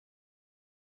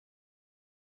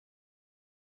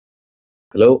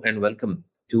Hello and welcome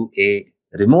to a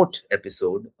remote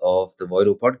episode of the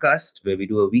Voiro podcast, where we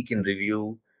do a weekend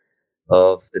review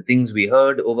of the things we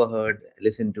heard, overheard,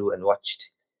 listened to, and watched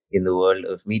in the world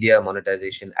of media,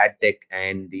 monetization, ad tech,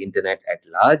 and the internet at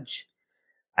large.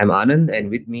 I'm Anand, and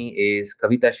with me is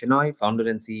Kavita Shenoy, founder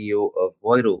and CEO of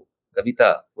Voiro.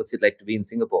 Kavita, what's it like to be in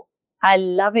Singapore? I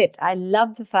love it. I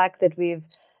love the fact that we've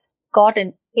got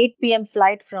an 8 p.m.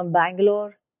 flight from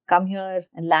Bangalore, come here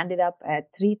and landed up at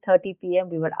 3:30 p.m.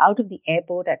 We were out of the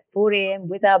airport at 4 a.m.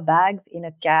 with our bags in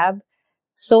a cab.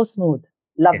 So smooth.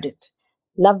 Yeah, Loved it.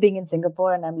 Love being in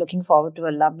Singapore, and I'm looking forward to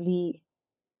a lovely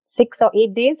 6 or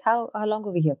 8 days. How long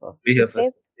are we here for? we're here Six for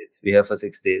days? 6 days. We're here for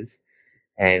 6 days,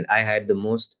 and I had the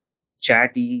most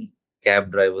chatty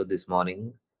cab driver this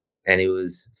morning, and it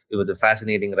was a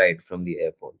fascinating ride from the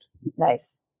airport.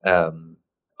 Nice. Um,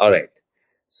 all right.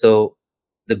 So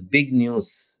the big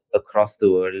news across the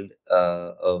world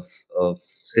of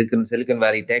Silicon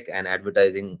Valley tech and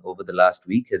advertising over the last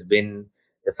week has been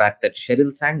the fact that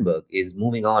Sheryl Sandberg is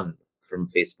moving on from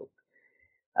Facebook.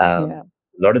 Yeah.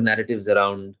 A lot of narratives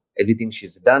around everything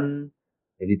she's done,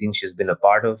 everything she's been a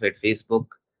part of at Facebook,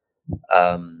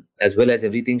 as well as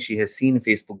everything she has seen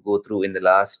Facebook go through in the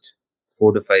last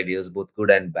 4 to 5 years, both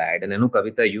good and bad. And I know,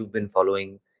 Kavita, you've been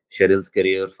following Cheryl's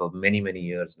career for many, many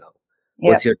years now. Yeah.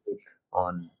 What's your take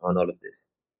on all of this?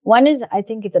 One is, I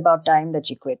think it's about time that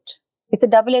she quit. It's a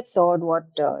double-edged sword what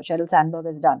Sheryl Sandberg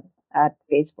has done at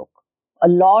Facebook. A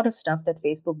lot of stuff that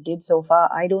Facebook did so far,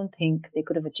 I don't think they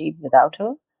could have achieved without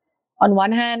her. On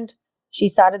one hand, she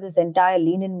started this entire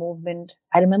lean in movement.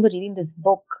 I remember reading this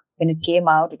book when it came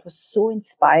out. It was so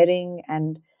inspiring.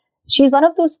 And she's one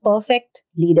of those perfect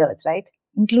leaders, right?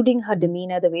 Including her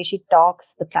demeanor, the way she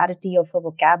talks, the clarity of her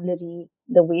vocabulary,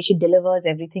 the way she delivers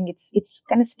everything. It's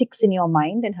kind of sticks in your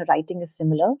mind, and her writing is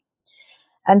similar.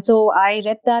 And so I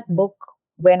read that book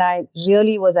when I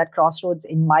really was at crossroads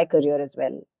in my career as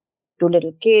well. Two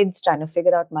little kids trying to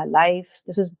figure out my life.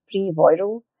 This was pre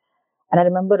Voiro. And I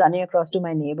remember running across to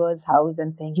my neighbor's house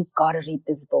and saying, "You gotta read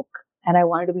this book." And I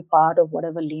wanted to be part of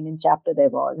whatever lean in chapter there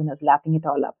was, and I was lapping it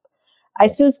all up. I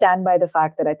still stand by the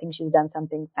fact that I think she's done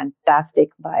something fantastic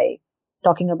by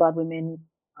talking about women,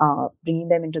 bringing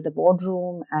them into the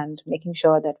boardroom and making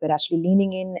sure that we're actually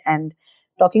leaning in and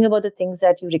talking about the things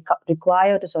that you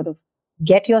require to sort of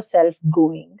get yourself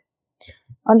going.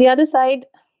 On the other side,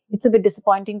 it's a bit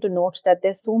disappointing to note that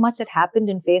there's so much that happened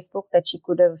in Facebook that she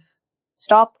could have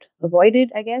stopped,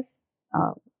 avoided, I guess,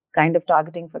 uh, kind of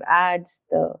targeting for ads,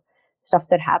 the stuff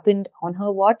that happened on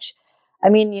her watch. I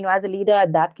mean, as a leader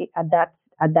at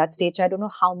that stage, I don't know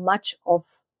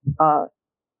uh,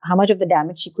 how much of the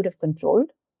damage she could have controlled,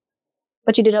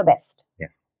 but she did her best. Yeah.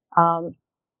 Um,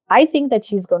 I think that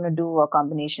she's going to do a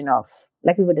combination of,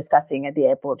 like we were discussing at the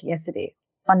airport yesterday,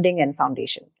 funding and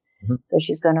foundation. Mhm. So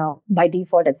she's going to, by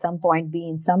default, at some point, be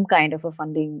in some kind of a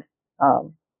funding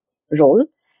role.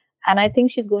 And I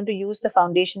think she's going to use the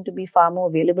foundation to be far more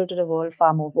available to the world,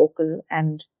 far more vocal,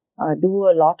 and do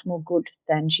a lot more good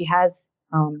than she has.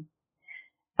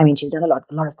 I mean, she's done a lot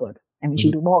of good. I mean,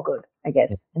 she'll Mhm. do more good, I Yeah.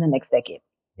 guess, in the next decade.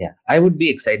 Yeah, I would be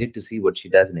excited to see what she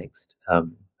does next.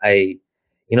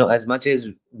 As much as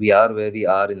we are where we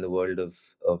are in the world of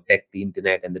tech, the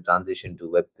internet, and the transition to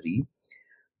Web3,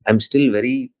 I'm still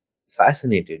very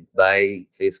fascinated by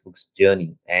Facebook's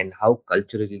journey and how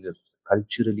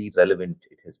culturally relevant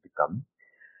it has become.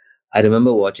 I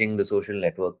remember watching The Social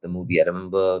Network, the movie. I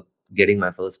remember getting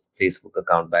my first Facebook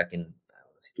account back in, I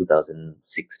don't know,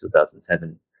 2006,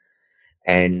 2007.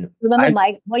 And Remember,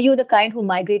 I, were you the kind who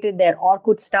migrated their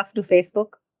Orkut stuff to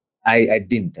Facebook? I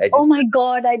didn't. I Oh just my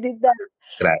God, I did that.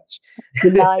 scratch.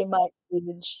 Deny my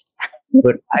age.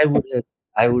 But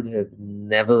I would have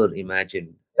never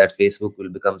imagined that Facebook will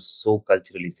become so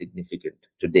culturally significant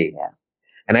today. Yeah.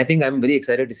 And I think I'm very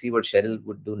excited to see what Cheryl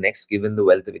would do next, given the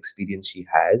wealth of experience she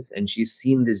has. And she's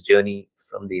seen this journey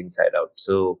from the inside out.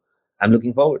 So I'm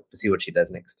looking forward to see what she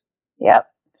does next. Yeah.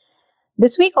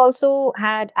 This week also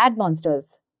had Ad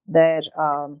Monsters, their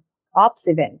ops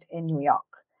event in New York.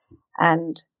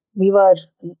 And we were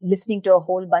listening to a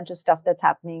whole bunch of stuff that's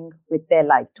happening with their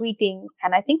live tweeting.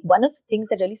 And I think one of the things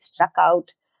that really stuck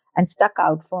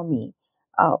out for me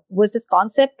was this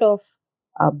concept of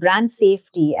brand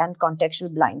safety and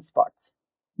contextual blind spots.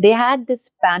 They had this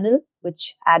panel,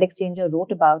 which Ad Exchanger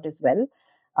wrote about as well,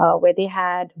 where they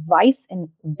had Vice and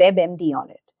WebMD on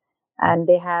it. And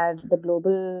they had the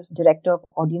global director of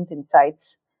audience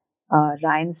insights,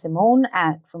 Ryan Simone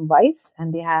from Vice,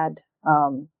 and they had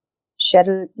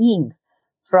Cheryl Eang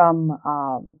from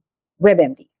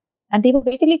WebMD. And they were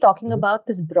basically talking Mhm. about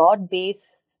this broad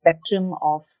base spectrum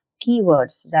of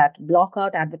keywords that block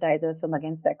out advertisers from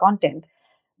against their content.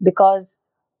 because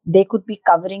they could be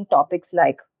covering topics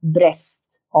like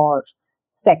breasts or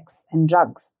sex and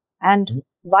drugs. And Mhm.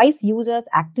 Vice users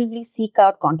actively seek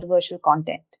out controversial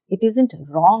content. It isn't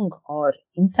wrong or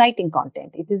inciting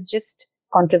content. It is just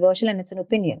controversial and it's an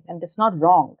opinion, and it's not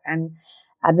wrong. And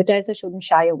advertisers shouldn't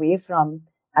shy away from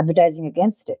advertising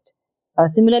against it.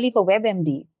 Similarly, for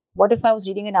WebMD, what if I was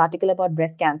reading an article about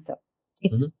breast cancer?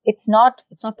 Mhm. It's not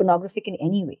pornographic in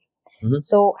any way. Mhm.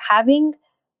 So having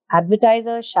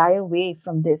advertisers shy away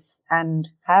from this and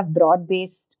have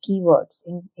broad-based keywords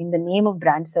in the name of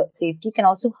brand safety can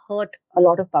also hurt a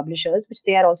lot of publishers, which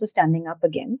they are also standing up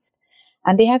against.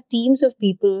 And they have teams of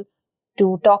people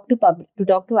to talk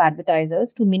to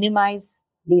advertisers to minimize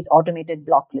these automated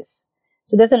block lists.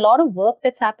 So there's a lot of work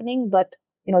that's happening, but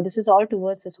this is all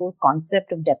towards this whole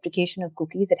concept of deprecation of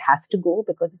cookies. It has to go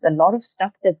because there's a lot of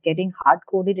stuff that's getting hard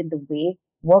coded in the way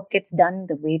work gets done,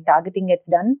 the way targeting gets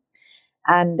done,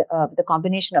 and the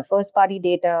combination of first party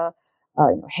data,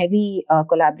 heavy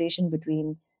collaboration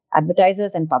between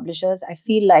advertisers and publishers. I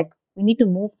feel like we need to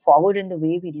move forward in the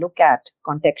way we look at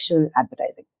contextual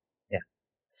advertising. Yeah.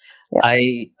 Yeah.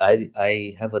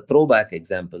 I have a throwback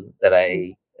example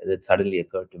that suddenly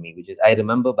occurred to me, which is I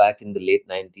remember back in the late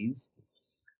 90s,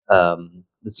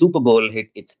 the Super Bowl hit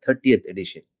its 30th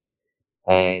edition,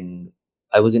 and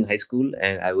I was in high school,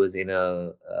 and I was in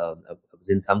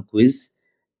some quiz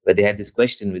where they had this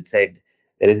question which said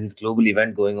there is this global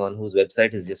event going on whose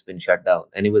website has just been shut down,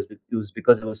 and it was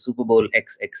because it was Super Bowl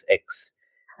XXX,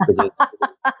 because it was Super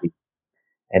Bowl 30,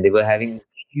 and they were having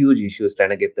huge issues trying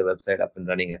to get the website up and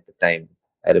running at the time.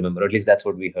 I remember, or at least that's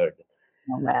what we heard.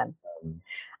 Oh man. Um,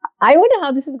 I wonder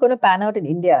how this is going to pan out in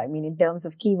India. I mean, in terms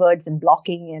of keywords and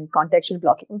blocking and contextual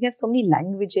blocking, we have so many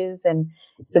languages and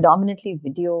it's predominantly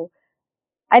video.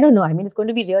 I don't know. I mean, it's going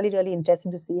to be really, really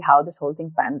interesting to see how this whole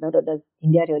thing pans out. Or does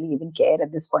India really even care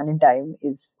at this point in time?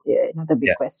 Is another big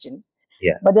yeah, question.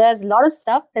 yeah. But there's a lot of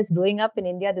stuff that's brewing up in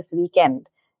India this weekend,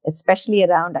 especially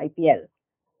around IPL.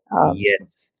 Um,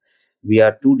 Yes, we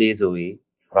are 2 days away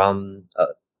from,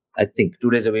 I think, 2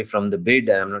 days away from the bid.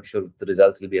 And I'm not sure if the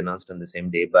results will be announced on the same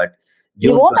day, but they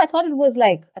June won't. 12th, I thought it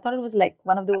was like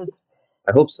one of those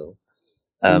I hope so.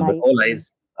 But live all things.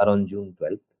 eyes are on June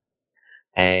 12th.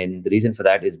 And the reason for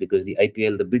that is because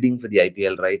the bidding for the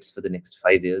IPL rights for the next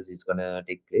 5 years is going to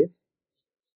take place.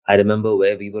 I remember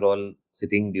where we were all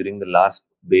sitting during the last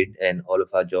bid, and all of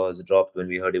our jaws dropped when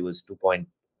we heard it was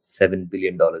 $2.7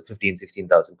 billion,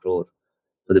 16,000 crore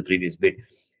for the previous bid.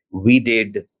 We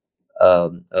did a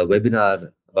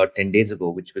webinar about 10 days ago,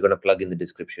 which we're going to plug in the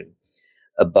description,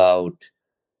 about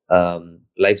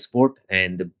live sport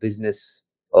and the business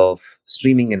of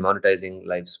streaming and monetizing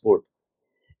live sport.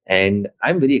 And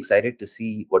I'm very excited to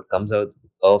see what comes out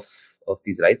of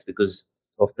these rights, because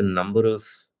of the number of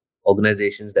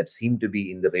organizations that seem to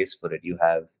be in the race for it. You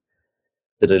have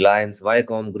the Reliance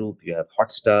Viacom group, you have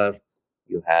Hotstar,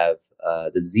 you have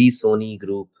the Z Sony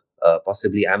group,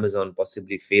 possibly Amazon,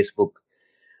 possibly Facebook.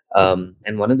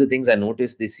 And one of the things I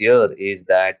noticed this year is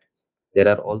that there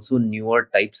are also newer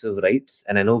types of rights.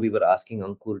 And I know we were asking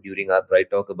Ankur during our Bright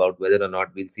Talk about whether or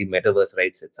not we'll see metaverse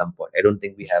rights at some point. I don't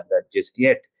think we have that just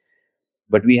yet,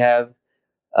 but we have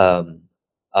um,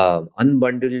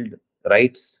 unbundled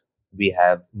rights, we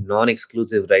have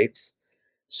non-exclusive rights.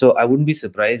 So I wouldn't be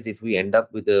surprised if we end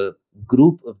up with a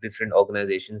group of different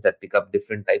organizations that pick up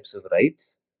different types of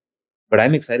rights. But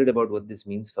I'm excited about what this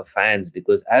means for fans,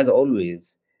 because, as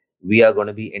always, we are going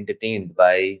to be entertained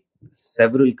by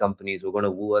several companies who are going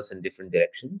to woo us in different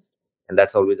directions. And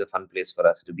that's always a fun place for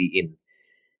us to be in.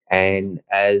 And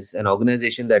as an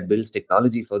organization that builds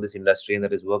technology for this industry and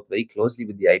that has worked very closely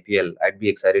with the IPL, I'd be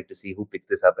excited to see who picks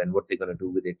this up and what they're going to do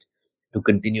with it to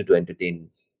continue to entertain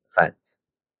fans.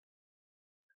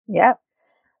 Yeah.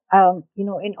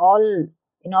 In all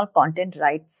content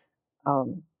rights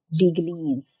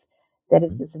legalese, there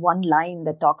is Mhm. this one line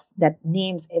that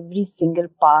names every single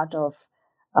part of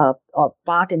or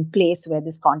part and place where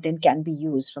this content can be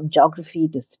used, from geography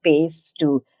to space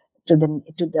to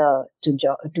the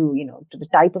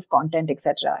type of content,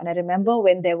 etc. And I remember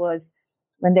when there was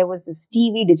this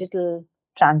TV digital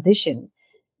transition,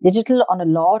 digital on a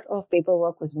lot of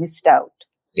paperwork was missed out.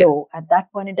 Yeah, So at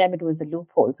that point in time, it was a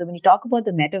loophole. So when you talk about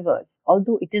the metaverse,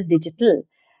 although it is digital,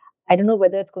 I don't know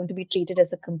whether it's going to be treated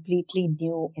as a completely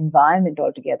new environment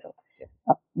altogether.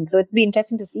 yeah, And so it'll be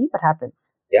interesting to see what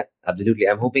happens. yeah, absolutely.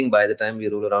 I'm hoping by the time we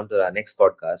roll around to our next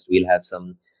podcast, we'll have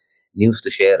some news to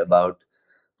share about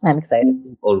I'm excited.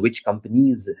 who or which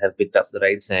companies have picked up the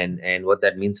rights, and what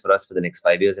that means for us for the next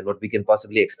 5 years, and what we can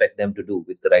possibly expect them to do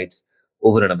with the rights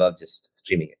over and above just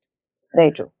streaming it.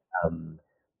 Very true. Um,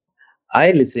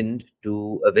 I listened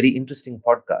to a very interesting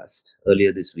podcast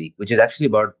earlier this week, which is actually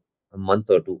about a month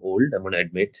or two old. I'm going to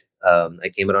admit. I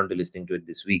came around to listening to it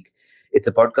this week. It's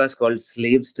a podcast called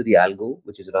Slaves to the Algo,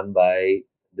 which is run by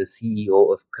the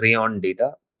CEO of Crayon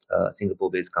Data, a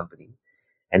Singapore based company.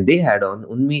 And they had on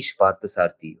Unmish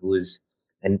Parthasarthi, who is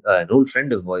an old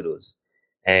friend of Voiro's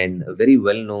and a very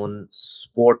well known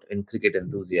sport and cricket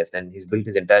enthusiast. And he's built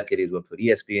his entire career. He's worked for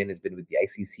ESPN, he's been with the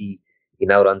ICC, he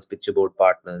now runs Pictureboard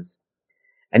Partners.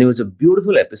 And it was a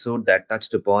beautiful episode that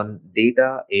touched upon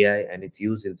data, AI, and its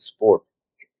use in sport.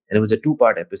 And it was a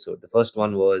two-part episode. The first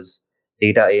one was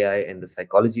data, AI, and the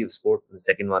psychology of sport. And the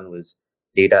second one was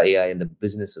data, AI, and the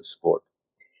business of sport.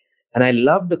 And I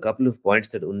loved a couple of points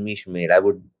that Unmish made. I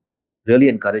would really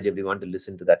encourage everyone to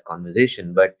listen to that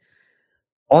conversation. But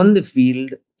on the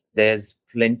field, there's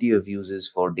plenty of uses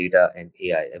for data and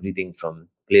AI, everything from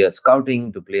player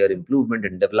scouting to player improvement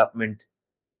and development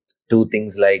to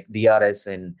things like DRS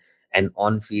and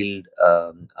on-field.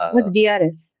 What's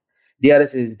DRS?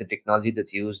 DRS is the technology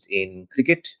that's used in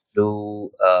cricket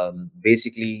to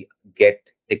basically get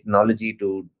technology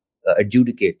to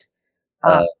adjudicate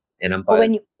uh, Ah, an or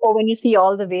umpire. when you see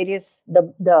all the various the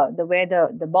where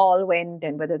the ball went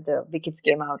and whether the wickets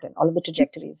came out and all of the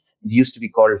trajectories. It used to be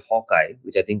called Hawkeye,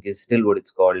 which I think is still what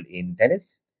it's called in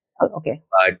tennis. Oh, okay.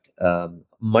 But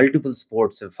multiple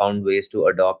sports have found ways to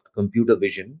adopt computer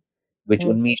vision, which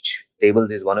Mm. Unmesh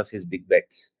Tables is one of his big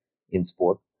bets in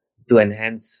sport, to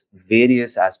enhance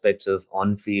various aspects of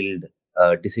on-field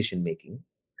decision making.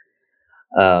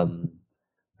 Um,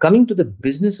 Coming to the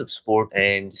business of sport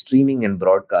and streaming and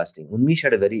broadcasting, Unmesh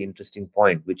had a very interesting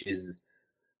point, which is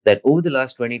that over the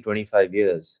last 20-25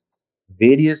 years,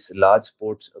 various large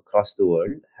sports across the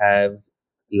world have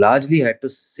largely had to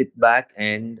sit back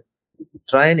and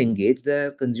try and engage their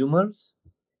consumers,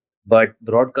 but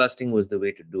broadcasting was the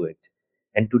way to do it.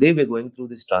 And today we're going through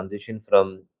this transition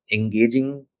from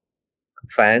engaging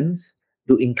fans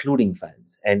to including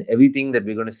fans. And everything that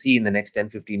we're going to see in the next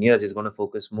 10-15 years is going to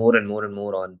focus more and more and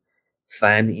more on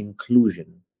fan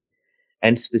inclusion.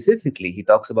 And specifically, he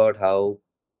talks about how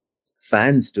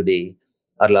fans today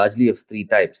are largely of three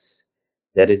types.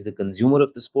 There is the consumer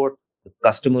of the sport, the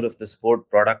customer of the sport,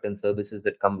 product and services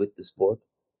that come with the sport.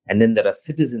 And then there are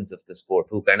citizens of the sport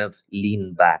who kind of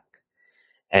lean back.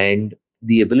 And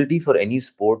the ability for any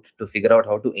sport to figure out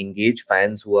how to engage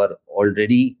fans who are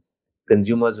already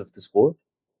consumers of the sport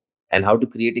and how to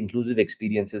create inclusive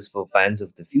experiences for fans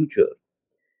of the future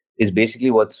is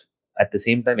basically what's at the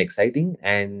same time exciting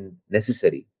and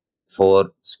necessary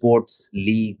for sports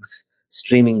leagues,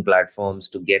 streaming platforms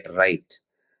to get right.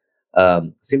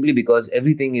 Simply because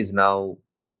everything is now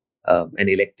an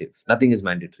elective, nothing is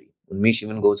mandatory. Unmesh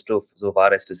even goes so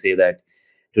far as to say that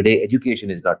today education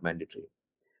is not mandatory.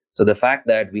 So the fact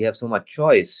that we have so much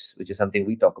choice, which is something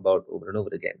we talk about over and over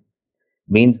again,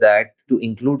 means that to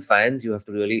include fans, you have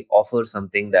to really offer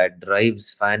something that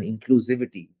drives fan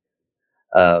inclusivity.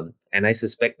 And I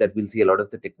suspect that we'll see a lot of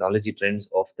the technology trends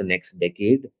of the next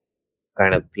decade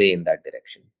kind of play in that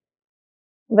direction.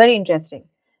 Very interesting.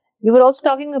 You were also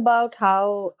talking about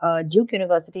how Duke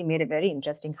University made a very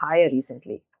interesting hire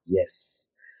recently. Yes.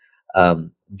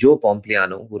 Joe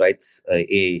Pompliano, who writes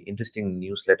a interesting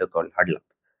newsletter called Huddle Up,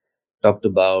 talked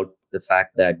about the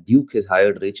fact that Duke has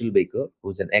hired Rachel Baker,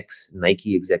 who's an ex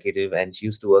Nike executive, and she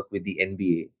used to work with the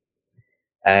NBA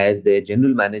as their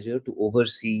general manager to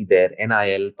oversee their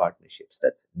NIL partnerships.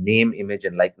 That's name, image,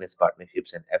 and likeness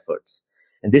partnerships and efforts.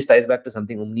 And this ties back to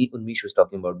something Unmish was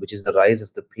talking about, which is the rise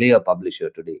of the player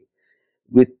publisher today,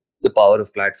 with the power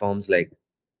of platforms like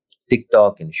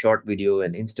TikTok and short video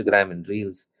and Instagram and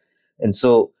Reels. And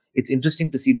so it's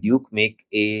interesting to see Duke make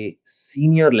a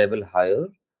senior level hire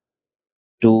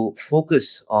to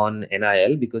focus on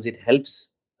NIL because it helps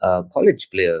college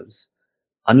players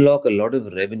unlock a lot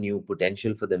of revenue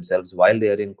potential for themselves while they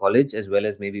are in college as well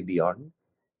as maybe beyond,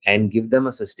 and give them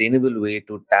a sustainable way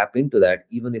to tap into that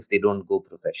even if they don't go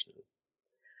professional.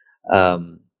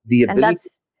 The And ability,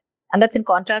 that's in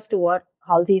contrast to what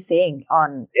Halsey is saying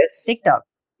on yes, TikTok.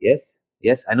 yes.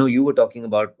 I know you were talking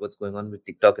about what's going on with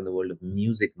TikTok in the world of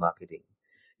music marketing.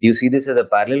 Do you see this as a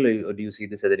parallel, or do you see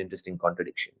this as an interesting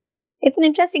contradiction? It's an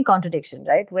interesting contradiction,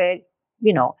 right? Where,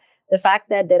 you know, the fact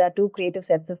that there are two creative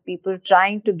sets of people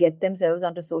trying to get themselves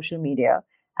onto social media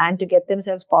and to get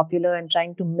themselves popular and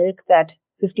trying to milk that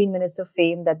 15 minutes of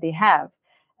fame that they have.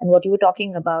 And what you were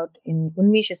talking about in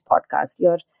Unmesh's podcast,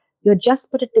 you're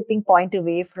just but a tipping point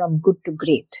away from good to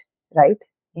great, right?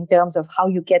 In terms of how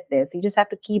you get there. So you just have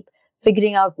to keep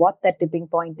figuring out what that tipping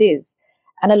point is.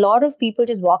 And a lot of people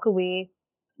just walk away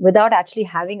without actually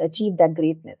having achieved that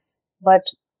greatness. But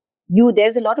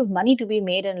there's a lot of money to be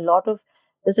made, and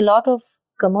there's a lot of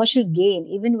commercial gain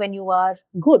even when you are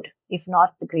good, if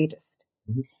not the greatest.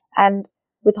 Mhm. And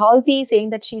with Halsey saying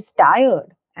that she's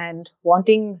tired and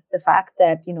wanting the fact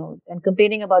that, and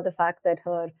complaining about the fact that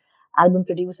her album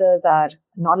producers are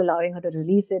not allowing her to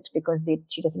release it because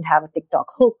she doesn't have a TikTok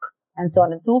hook and so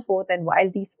on and so forth. And while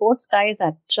these sports guys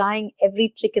are trying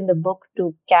every trick in the book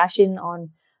to cash in on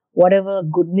whatever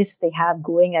goodness they have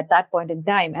going at that point in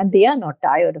time, and they are not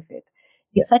tired of it.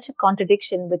 Yeah. It's such a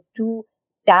contradiction with two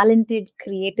talented,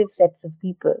 creative sets of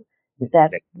people,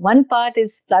 that Right. one part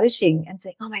is flourishing and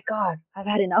saying, "Oh my God, I've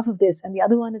had enough of this," and the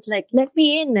other one is like, "Let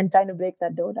me in," and trying to break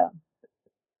that door down.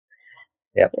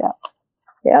 Yeah. Yeah,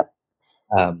 yeah,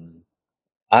 Um,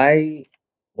 I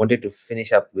wanted to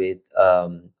finish up with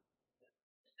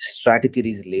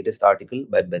Strategiry's latest article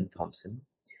by Ben Thompson,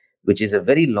 which is a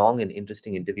very long and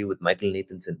interesting interview with Michael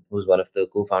Nathanson, who's one of the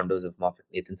co-founders of Moffett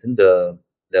Nathanson,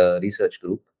 the research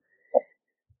group,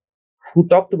 who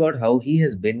talked about how he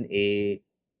has been a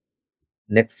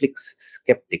Netflix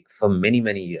skeptic for many,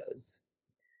 many years.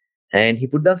 And he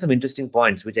put down some interesting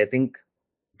points, which I think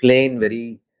play in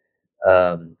very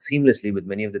seamlessly with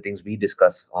many of the things we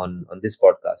discuss on this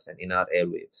podcast and in our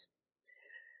airwaves.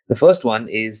 The first one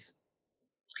is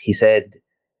he said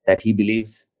that he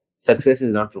believes success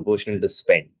is not proportional to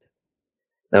spend.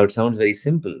 Now, it sounds very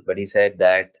simple, but he said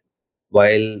that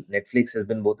while Netflix has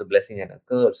been both a blessing and a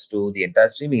curse to the entire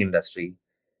streaming industry,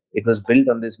 it was built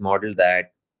on this model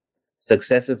that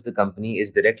success of the company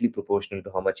is directly proportional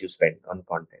to how much you spend on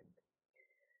content.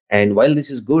 And while this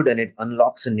is good and it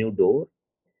unlocks a new door,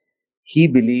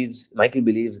 Michael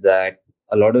believes that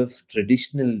a lot of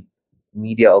traditional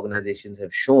media organizations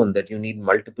have shown that you need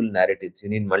multiple narratives, you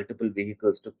need multiple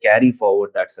vehicles to carry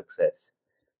forward that success.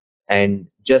 And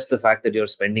just the fact that you're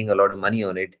spending a lot of money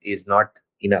on it is not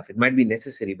enough. It might be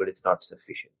necessary, but it's not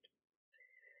sufficient.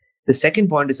 The second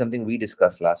point is something we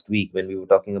discussed last week when we were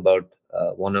talking about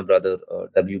Warner Brother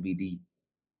WBD,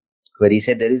 where he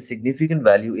said there is significant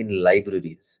value in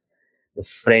libraries, the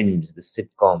Friends, the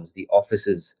sitcoms, the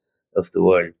offices of the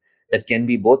world that can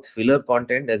be both filler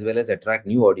content as well as attract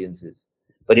new audiences.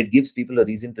 But it gives people a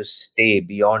reason to stay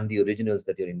beyond the originals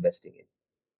that you're investing in.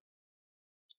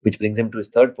 Which brings him to his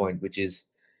third point, which is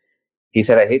he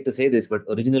said, I hate to say this, but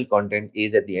original content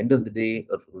is at the end of the day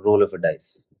a roll of a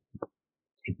dice.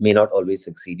 It may not always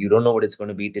succeed. You don't know what it's going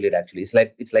to be till it actually. It's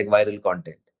like viral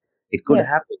content. It could yeah.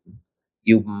 happen.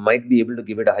 You might be able to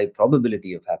give it a high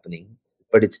probability of happening,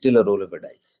 but it's still a roll of a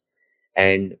dice.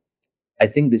 And I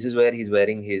think this is where he's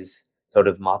wearing his sort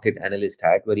of market analyst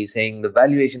hat, where he's saying the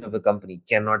valuation of a company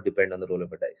cannot depend on the roll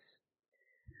of a dice.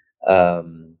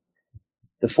 Um,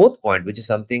 the fourth point, which is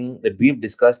something that we've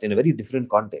discussed in a very different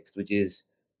context, which is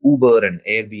Uber and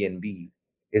Airbnb,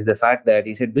 is the fact that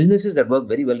he said businesses that work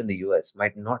very well in the US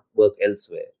might not work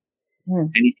elsewhere. Hmm.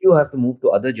 And if you have to move to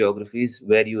other geographies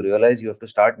where you realize you have to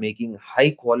start making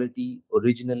high quality,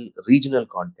 original, regional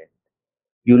content,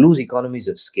 you lose economies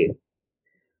of scale.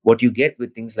 What you get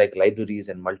with things like libraries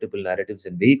and multiple narratives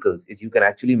and vehicles is you can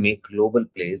actually make global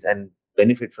plays and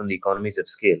benefit from the economies of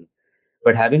scale.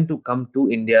 But having to come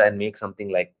to India and make something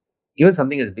like even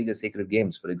something as big as Sacred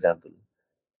Games, for example,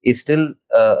 is still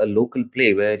a local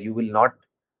play where you will not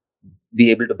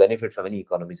be able to benefit from any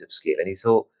economies of scale. And he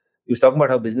was talking about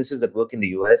how businesses that work in the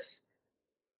US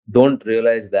don't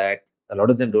realize that a lot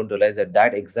of them don't realize that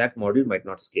that exact model might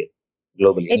not scale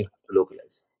globally, and It you have to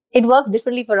localize. it works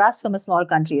differently for us from a small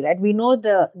country, right? We know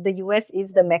the US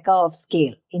is the mecca of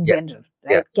scale in Yeah, general,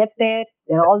 yeah, right? Get there,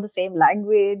 they're all the same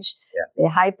language, yeah, they're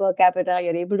high per capita.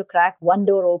 You're able to crack one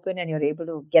door open, and you're able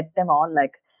to get them all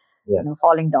like yeah,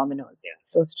 falling dominoes. yeah,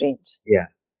 So strange. yeah.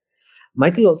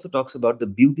 Michael also talks about the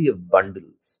beauty of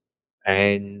bundles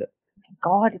and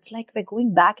God, it's like we're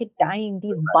going back in time.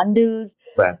 These bundles,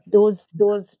 well, those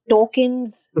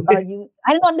tokens. You,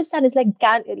 I don't understand. It's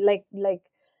like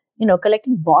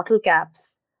collecting bottle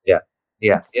caps. yeah,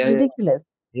 yeah, It's yeah, yeah, ridiculous.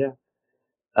 yeah.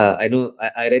 I know.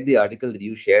 I read the article that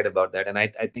you shared about that, and I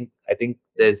think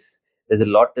there's a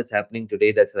lot that's happening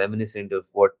today that's reminiscent of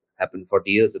what happened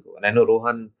 40 years ago. And I know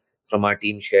Rohan from our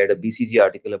team shared a BCG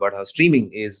article about how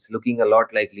streaming is looking a lot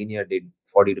like linear did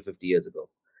 40 to 50 years ago.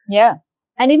 Yeah,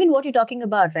 and even what you're talking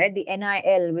about, right? The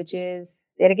NIL, which is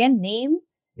there again, Name,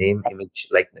 image,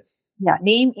 likeness.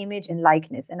 name, image, and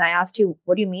likeness. And I asked you,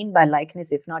 what do you mean by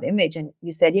likeness if not image? And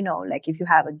you said, like if you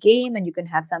have a game and you can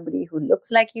have somebody who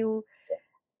looks like you.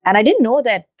 And I didn't know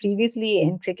that previously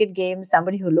in cricket games,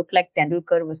 somebody who looked like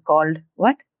Tendulkar was called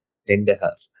what?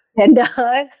 Tendahar.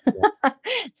 Tendulkar. Yeah.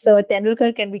 So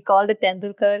Tendulkar can be called a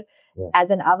Tendulkar Yeah. as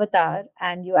an avatar,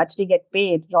 and you actually get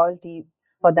paid royalty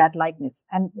for that likeness.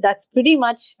 And that's pretty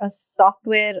much a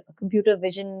software, a computer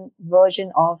vision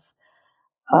version of,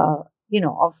 uh,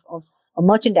 of a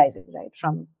merchandising, right?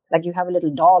 From like you have a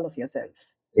little doll of yourself.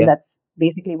 So Yeah, that's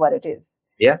basically what it is.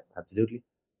 yeah, absolutely.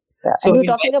 Yeah. So And I we were mean,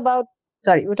 talking about,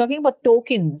 sorry, we were talking about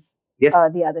tokens yes,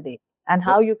 the other day, and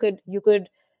yeah, how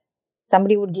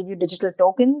somebody would give you digital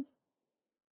tokens.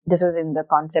 This was in the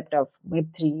concept of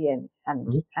Web3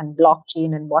 mhm, and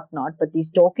blockchain and whatnot. But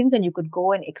these tokens, and you could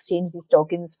go and exchange these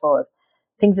tokens for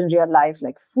things in real life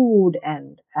like food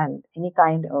and any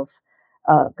kind of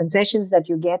concessions that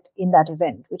you get in that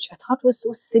event, which I thought was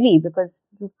so silly because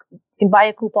you can buy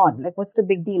a coupon. Like, what's the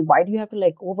big deal? Why do you have to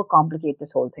like overcomplicate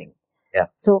this whole thing? yeah,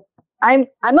 So I'm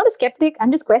not a skeptic.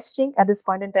 I'm just questioning at this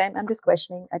point in time. I'm just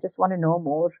questioning. I just want to know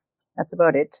more. That's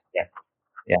about it. yeah,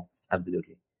 yeah,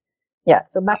 absolutely. Yeah.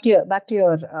 So back to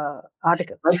your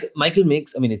article. Michael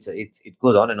makes. I mean, it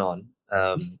goes on and on.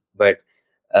 But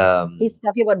He's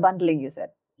talking about bundling. You said.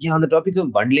 yeah, on the topic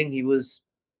of bundling,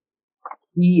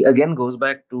 he again goes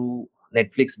back to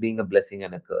Netflix being a blessing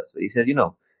and a curse. Where he says,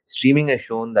 streaming has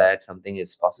shown that something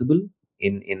is possible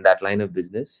in that line of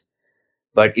business.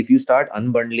 But if you start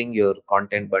unbundling your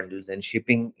content bundles and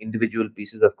shipping individual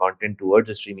pieces of content towards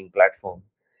a streaming platform,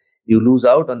 you lose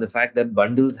out on the fact that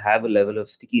bundles have a level of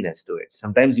stickiness to it.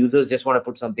 Sometimes users just want to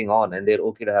put something on and they're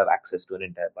okay to have access to an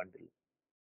entire bundle.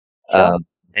 Sure.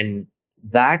 And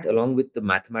that, along with the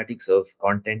mathematics of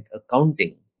content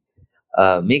accounting,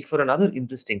 make for another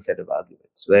interesting set of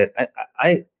arguments. Where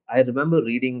I remember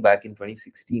reading back in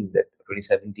 2016 that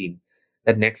 2017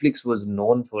 that Netflix was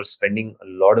known for spending a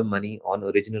lot of money on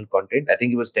original content. I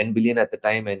think it was 10 billion at the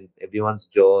time, and everyone's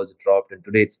jaws dropped. And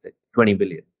today it's like 20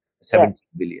 billion, Yeah. 17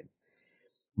 billion.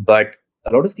 But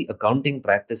a lot of the accounting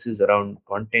practices around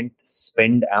content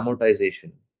spend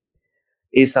amortization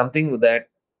is something that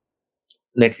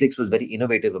Netflix was very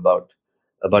innovative about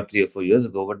 3 or 4 years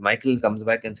ago. But Michael comes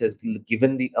back and says,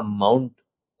 given the amount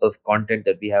of content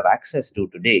that we have access to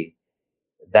today,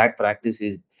 that practice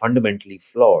is fundamentally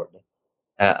flawed.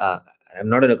 I'm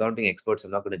not an accounting expert, so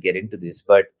I'm not going to get into this.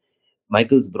 But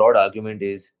Michael's broad argument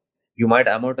is you might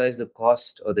amortize the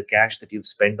cost or the cash that you've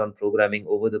spent on programming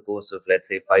over the course of, let's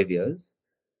say, 5 years.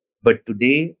 But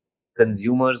today,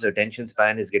 consumers' attention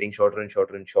span is getting shorter and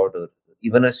shorter and shorter.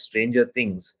 Even a Stranger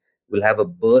Things will have a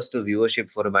burst of viewership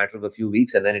for a matter of a few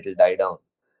weeks and then it'll die down.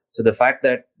 So the fact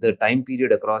that the time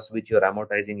period across which you're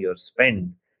amortizing your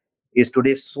spend is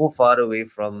today so far away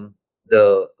from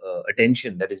the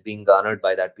attention that is being garnered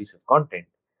by that piece of content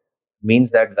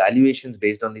means that valuations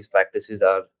based on these practices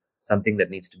are something that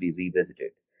needs to be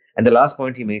revisited. And the last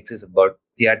point he makes is about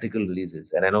theatrical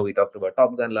releases. And I know we talked about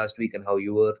Top Gun last week and how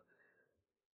you were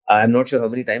I'm not sure how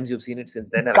many times you've seen it since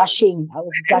then. And Gushing. I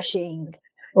was gushing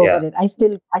yeah, over it. I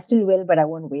still will, but I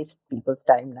won't waste people's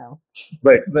time now.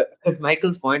 but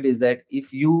Michael's point is that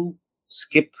if you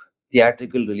skip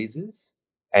theatrical releases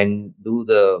and do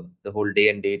the whole day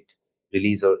and date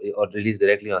release or release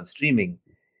directly on streaming,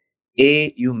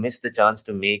 you miss the chance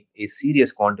to make a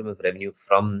serious quantum of revenue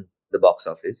from the box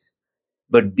office.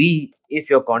 But B, if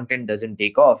your content doesn't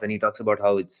take off, and he talks about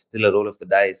how it's still a roll of the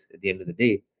dice at the end of the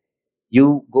day,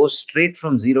 you go straight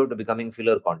from zero to becoming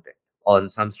filler content on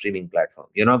some streaming platform.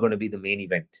 You're not going to be the main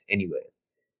event anywhere.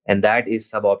 And that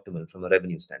is suboptimal from a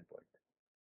revenue standpoint.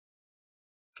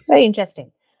 Very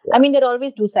interesting. I Yeah. mean, there are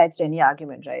always two sides to any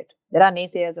argument, right? There are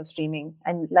naysayers of streaming,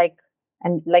 and like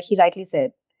he rightly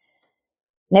said,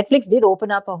 Netflix did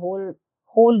open up a whole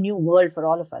new world for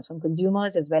all of us, from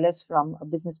consumers as well as from a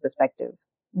business perspective.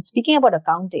 And speaking about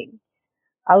accounting,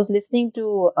 I was listening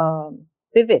to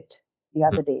Pivot the Mhm.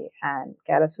 other day, and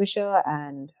Kara Swisher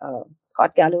and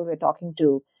Scott Gallo were talking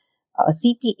to a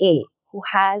CPA who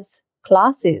has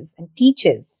classes and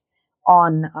teaches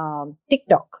on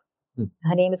TikTok. Mhm.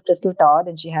 Her name is Crystal Todd,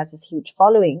 and she has this huge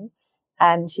following,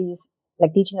 and she's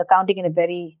like teaching accounting in a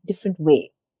very different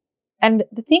way. And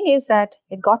the thing is that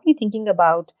it got me thinking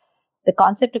about the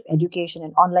concept of education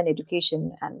and online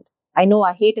education. And I know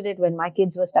I hated it when my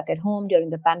kids were stuck at home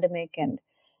during the pandemic and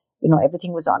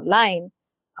everything was online.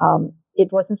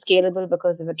 It wasn't scalable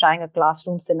because we were trying a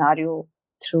classroom scenario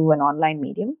through an online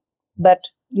medium. But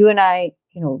you and I,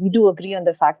 we do agree on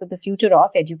the fact that the future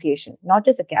of education, not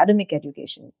just academic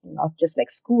education, not just like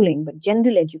schooling, but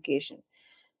general education,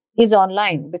 is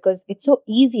online because it's so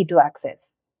easy to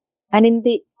access. And in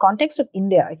the context of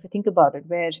India, if you think about it,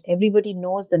 where everybody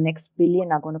knows the next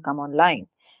billion are going to come online,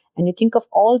 and you think of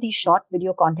all these short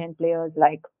video content players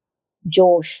like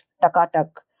Josh, Takatak,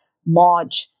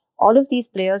 Moj, all of these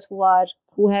players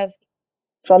who have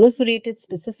proliferated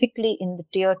specifically in the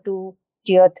tier 2,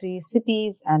 tier 3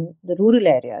 cities and the rural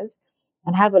areas,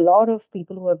 and have a lot of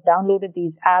people who have downloaded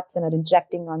these apps and are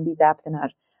interacting on these apps and are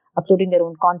uploading their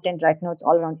own content. Right now, it's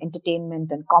all around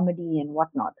entertainment and comedy and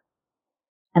whatnot,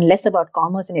 and less about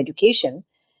commerce and education.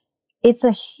 It's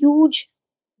a huge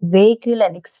vehicle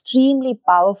and extremely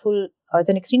powerful. It's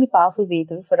an extremely powerful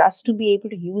vehicle for us to be able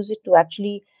to use it to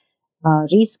actually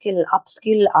reskill,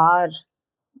 upskill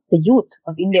the youth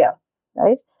of India,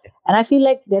 right? And I feel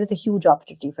like there is a huge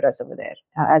opportunity for us over there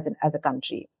as a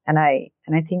country. And I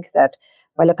think that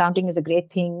while accounting is a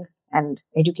great thing and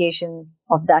education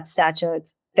of that stature,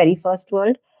 it's very first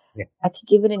world. Yeah. I think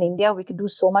even in India we could do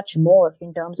so much more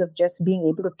in terms of just being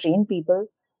able to train people,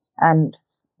 and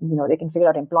they can figure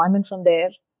out employment from there.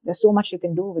 There's so much you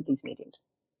can do with these mediums.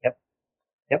 Yep.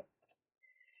 Yep.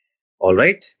 All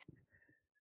right.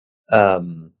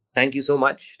 Thank you so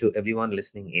much to everyone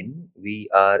listening in. We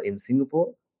are in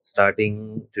Singapore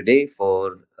starting today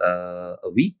for a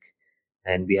week,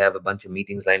 and we have a bunch of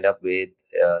meetings lined up with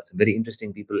some very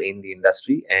interesting people in the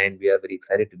industry, and we are very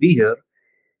excited to be here.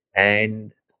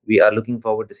 And we are looking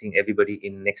forward to seeing everybody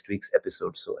in next week's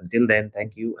episode. So until then,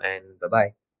 thank you and bye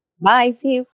bye. Bye.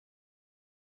 See you.